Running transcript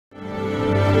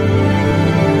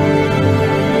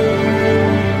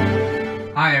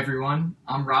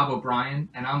I'm Rob O'Brien,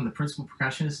 and I'm the principal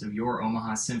percussionist of your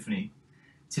Omaha Symphony.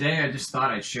 Today I just thought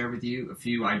I'd share with you a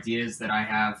few ideas that I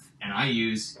have and I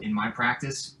use in my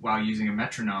practice while using a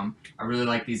metronome. I really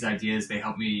like these ideas. They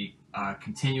help me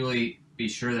continually be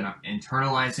sure that I'm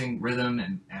internalizing rhythm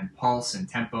and pulse and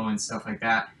tempo and stuff like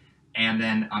that. And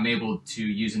then I'm able to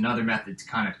use another method to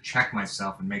kind of check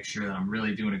myself and make sure that I'm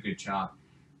really doing a good job.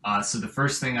 So the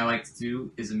first thing I like to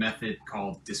do is a method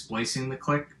called displacing the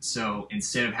click. So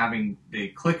instead of having the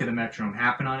click of the metronome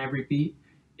happen on every beat,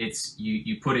 it's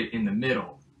you put it in the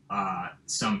middle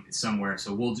somewhere.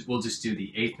 So we'll just do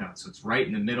the eighth note. So it's right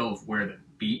in the middle of where the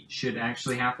beat should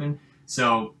actually happen.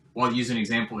 So I'll use an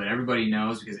example that everybody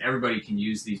knows because everybody can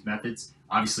use these methods.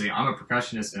 Obviously, I'm a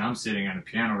percussionist and I'm sitting on a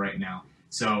piano right now.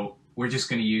 So we're just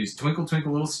going to use Twinkle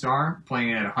Twinkle Little Star, playing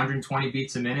it at 120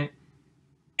 beats a minute.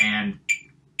 And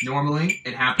normally,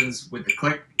 it happens with the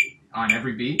click on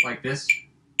every beat like this.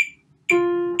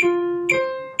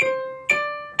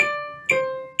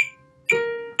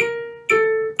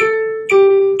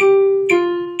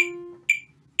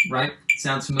 Right?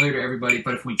 Sounds familiar to everybody,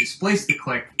 but if we displace the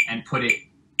click and put it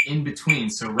in between,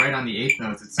 so right on the eighth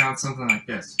notes, it sounds something like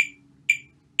this.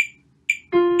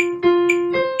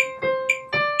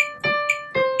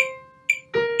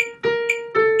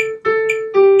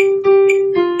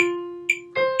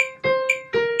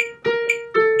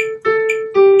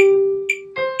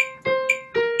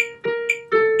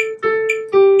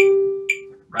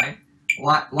 Right? A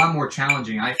lot more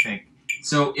challenging, I think.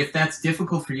 So if that's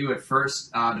difficult for you at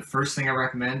first, the first thing I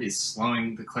recommend is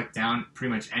slowing the click down.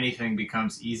 Pretty much anything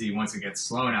becomes easy once it gets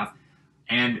slow enough.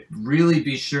 And really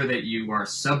be sure that you are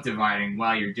subdividing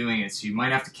while you're doing it. So you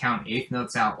might have to count eighth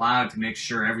notes out loud to make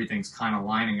sure everything's kind of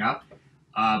lining up.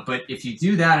 But if you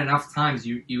do that enough times,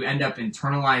 you end up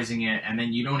internalizing it, and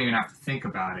then you don't even have to think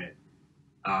about it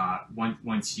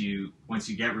once you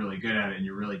get really good at it and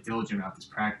you're really diligent about this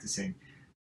practicing.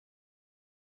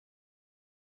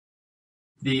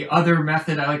 The other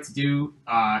method I like to do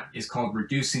is called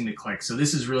reducing the click. So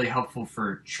this is really helpful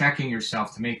for checking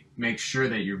yourself to make sure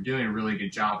that you're doing a really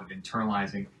good job of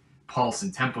internalizing pulse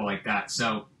and tempo like that.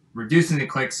 So reducing the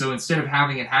click, so instead of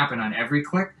having it happen on every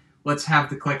click, let's have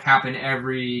the click happen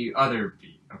every other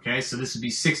beat, okay? So this would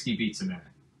be 60 beats a minute.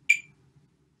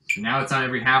 So now it's on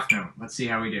every half note. Let's see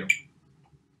how we do.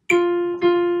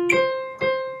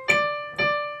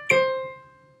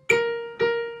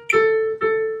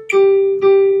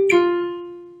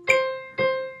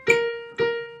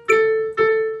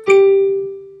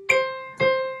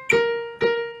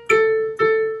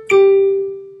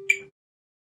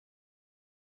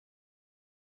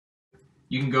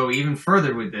 You can go even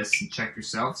further with this and check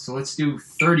yourself. So let's do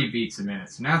 30 beats a minute.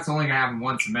 So now it's only going to happen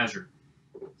once a measure.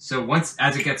 So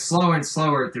as it gets slower and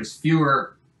slower, there's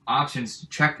fewer options to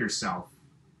check yourself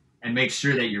and make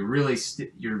sure that you're really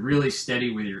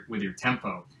steady with your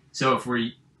tempo. So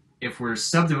if we're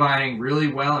subdividing really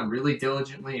well and really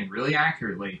diligently and really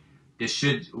accurately, this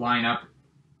should line up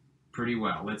pretty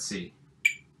well. Let's see.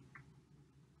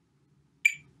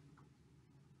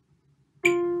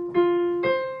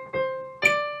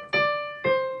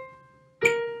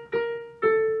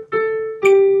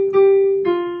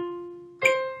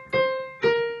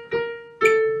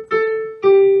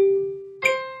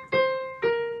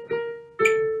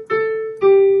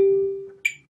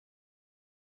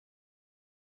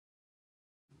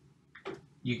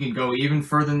 You can go even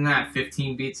further than that,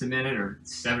 15 beats a minute or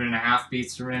 7.5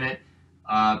 beats per minute.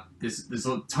 There's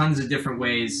tons of different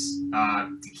ways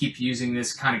to keep using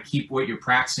this, kind of keep what you're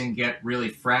practicing, get really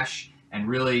fresh, and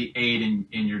really aid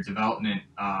in your development,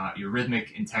 your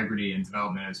rhythmic integrity and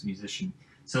development as a musician.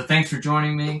 So thanks for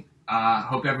joining me.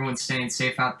 Hope everyone's staying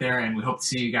safe out there, and we hope to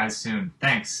see you guys soon.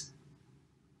 Thanks.